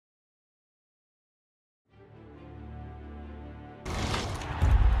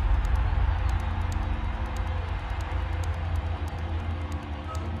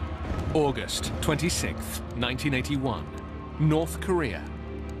August 26, 1981, North Korea.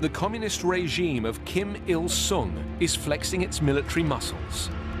 The communist regime of Kim Il-sung is flexing its military muscles.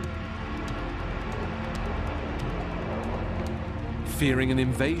 Fearing an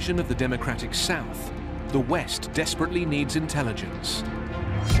invasion of the democratic South, the West desperately needs intelligence.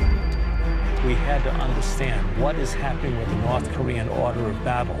 We had to understand what is happening with the North Korean order of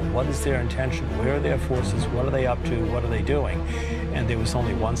battle. What is their intention? Where are their forces? What are they up to? What are they doing? And there was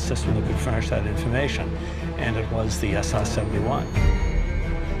only one system that could furnish that information, and it was the SR-71.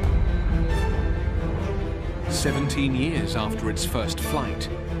 17 years after its first flight,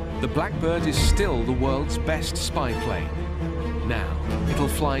 the Blackbird is still the world's best spy plane. Now, it'll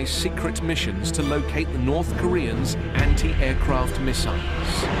fly secret missions to locate the North Koreans' anti-aircraft missiles.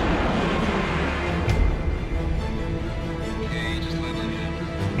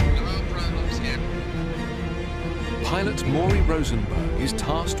 Pilot Maury Rosenberg is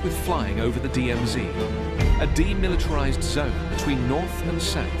tasked with flying over the DMZ, a demilitarized zone between North and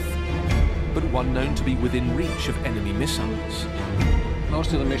South, but one known to be within reach of enemy missiles.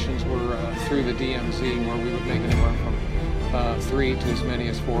 Most of the missions were through the DMZ, where we would make anywhere from 3 to as many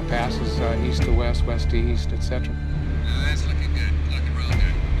as 4 passes, east to west, west to east, etc. That's looking good. Looking real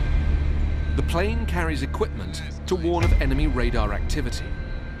good. The plane carries equipment to warn of enemy radar activity.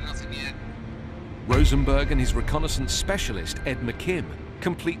 Nothing yet. Rosenberg and his reconnaissance specialist, Ed McKim,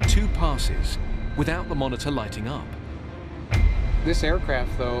 complete 2 passes without the monitor lighting up. This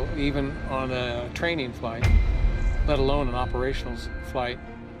aircraft, though, even on a training flight, let alone an operational flight,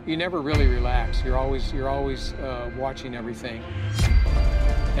 you never really relax. You're always watching everything.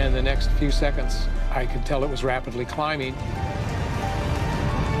 And the next few seconds, I could tell it was rapidly climbing.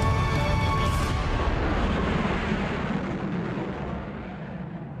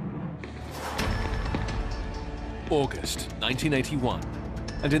 August 1981,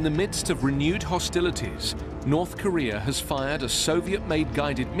 and in the midst of renewed hostilities, North Korea has fired a Soviet-made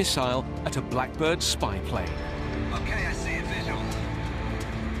guided missile at a Blackbird spy plane. Okay, I see it visual.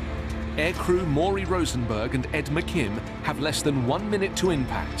 Aircrew Maury Rosenberg and Ed McKim have less than 1 minute to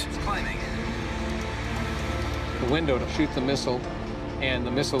impact. It's climbing. The window to shoot the missile and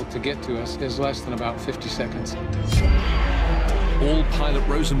the missile to get to us is less than about 50 seconds. All pilot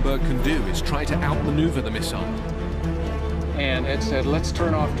Rosenberg can do is try to outmaneuver the missile. And Ed said, let's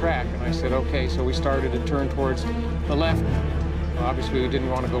turn off track. And I said, okay, so we started to turn towards the left. Well, obviously, we didn't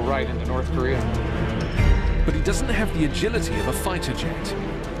want to go right into North Korea. But he doesn't have the agility of a fighter jet.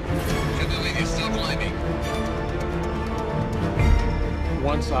 It's still climbing.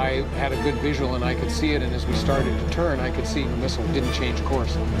 Once I had a good visual and I could see it, and as we started to turn, I could see the missile didn't change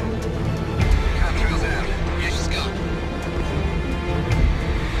course. Contrails out. Yeah, she's gone.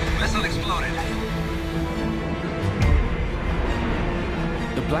 Missile exploded.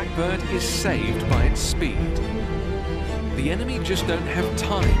 The Blackbird is saved by its speed. The enemy just don't have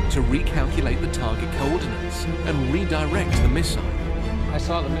time to recalculate the target coordinates and redirect the missile. I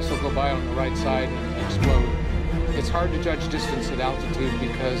saw the missile go by on the right side and explode. It's hard to judge distance at altitude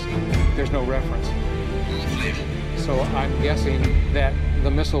because there's no reference. So I'm guessing that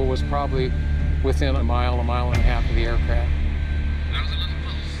the missile was probably within a mile and a half of the aircraft. That was a little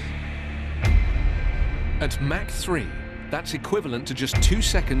close. At Mach 3, that's equivalent to just 2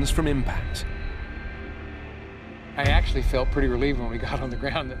 seconds from impact. I actually felt pretty relieved when we got on the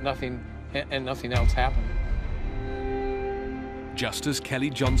ground that nothing else happened. Just as Kelly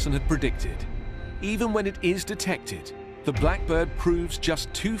Johnson had predicted, even when it is detected, the Blackbird proves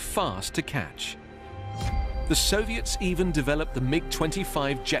just too fast to catch. The Soviets even developed the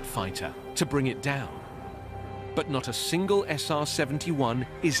MiG-25 jet fighter to bring it down. But not a single SR-71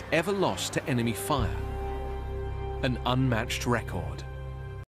 is ever lost to enemy fire. An unmatched record.